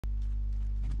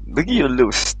Look at your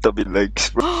little stubby legs,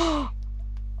 bro.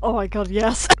 Oh my god,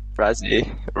 yes. Razzie.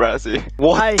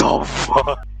 What the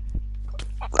fuck?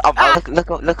 Look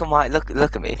at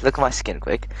me. Look at my skin,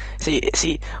 quick.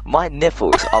 See, my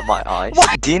nipples are my eyes.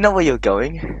 What? Do you know where you're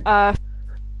going?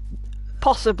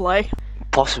 Possibly.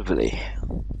 Possibly.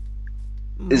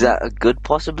 Is that a good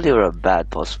possibly or a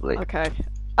bad possibly? Okay.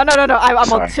 Oh no, I'm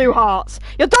Sorry. on 2 hearts.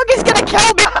 Your dog is gonna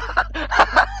kill me!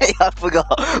 I forgot.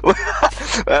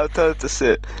 I'll tell it to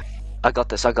sit. I got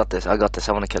this. I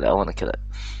wanna kill it.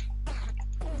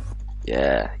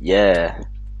 Yeah.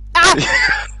 Ah!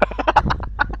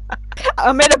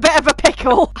 I'm in a bit of a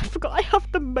pickle. I forgot I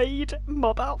have the maid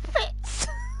mob outfits.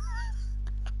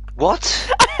 What?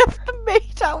 I have the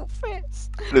maid outfits.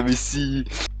 Let me see.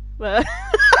 There.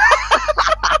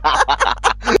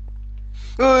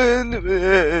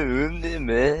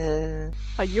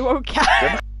 Are you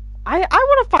okay? I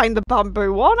want to find the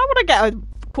bamboo one. I want to get a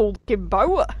cool looking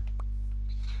boat.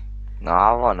 No,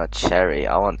 I want a cherry.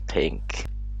 I want pink.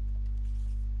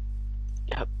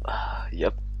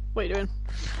 Yep. What are you doing?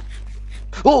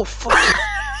 Oh fuck!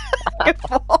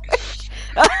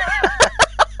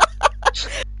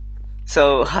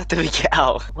 So how do we get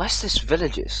out? Where's this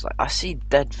villages? Like I see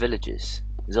dead villages,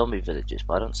 zombie villages,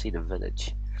 but I don't see the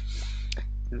village.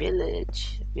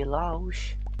 Village. We've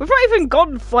not even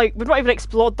gone we've not even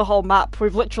explored the whole map.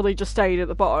 We've literally just stayed at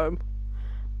the bottom.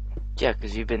 Yeah,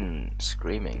 because you've been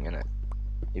screaming, innit?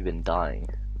 You've been dying.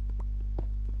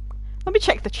 Let me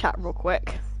check the chat real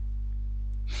quick.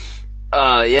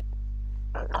 Yeah.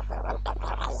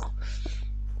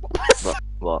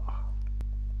 What?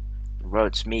 Bro,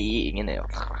 it's me eating, innit?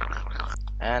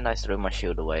 And I threw my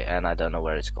shield away, and I don't know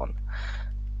where it's gone.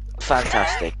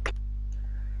 Fantastic.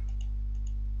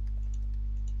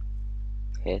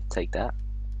 Here, take that.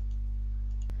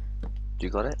 You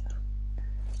got it?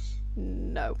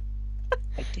 No.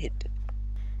 I did.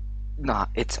 Nah,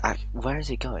 it's where is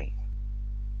it going?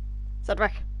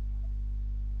 Cedric.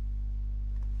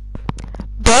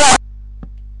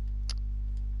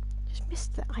 Just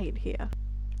missed the iron here.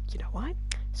 You know why?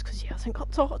 It's because he hasn't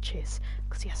got torches.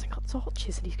 Because he hasn't got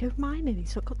torches and he's going mining.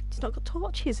 He's not got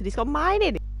torches and he's got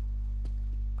mining.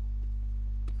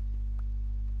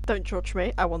 Don't judge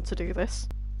me. I want to do this.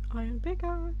 Iron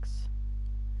pickaxe.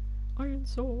 Iron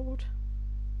sword.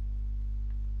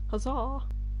 Huzzah.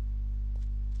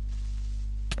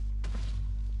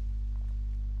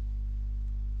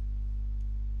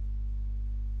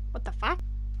 What the fuck?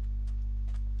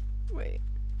 Wait.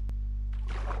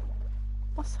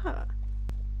 What's that?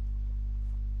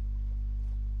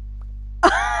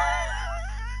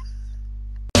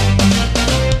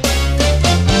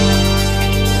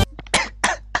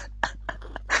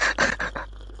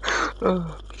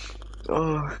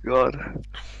 Oh god.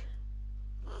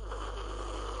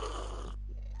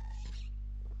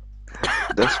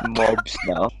 There's mobs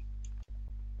now.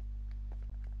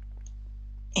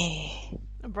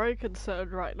 I'm very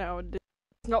concerned right now and it's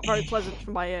not very pleasant for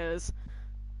my ears.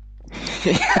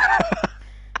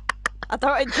 I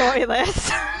don't enjoy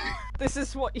this. This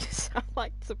is what you sound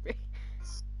like to me.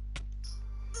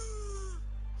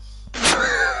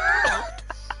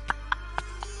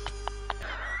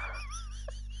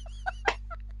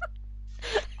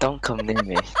 Don't come near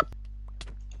me.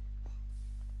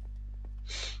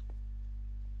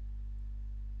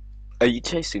 Are you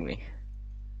chasing me?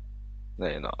 No,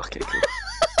 you're not. Okay, cool.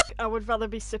 I would rather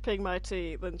be sipping my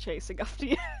tea than chasing after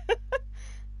you.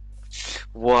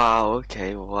 Wow,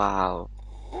 okay, wow.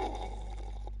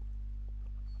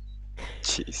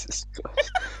 Jesus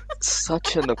Christ.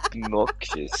 Such an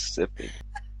obnoxious sipping.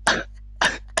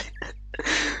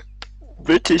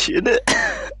 British, innit?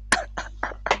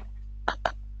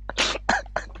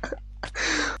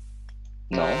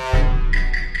 No.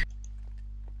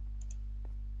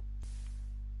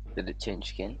 Did it change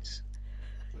skins?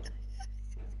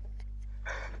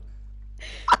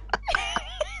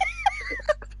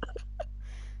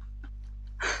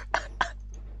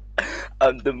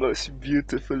 I'm the most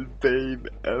beautiful babe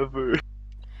ever.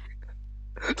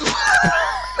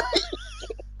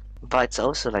 But it's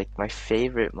also like my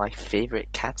favorite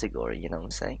category, you know what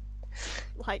I'm saying?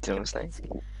 Like, Do you know what I'm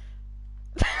saying?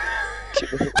 Do you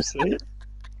know what I'm saying?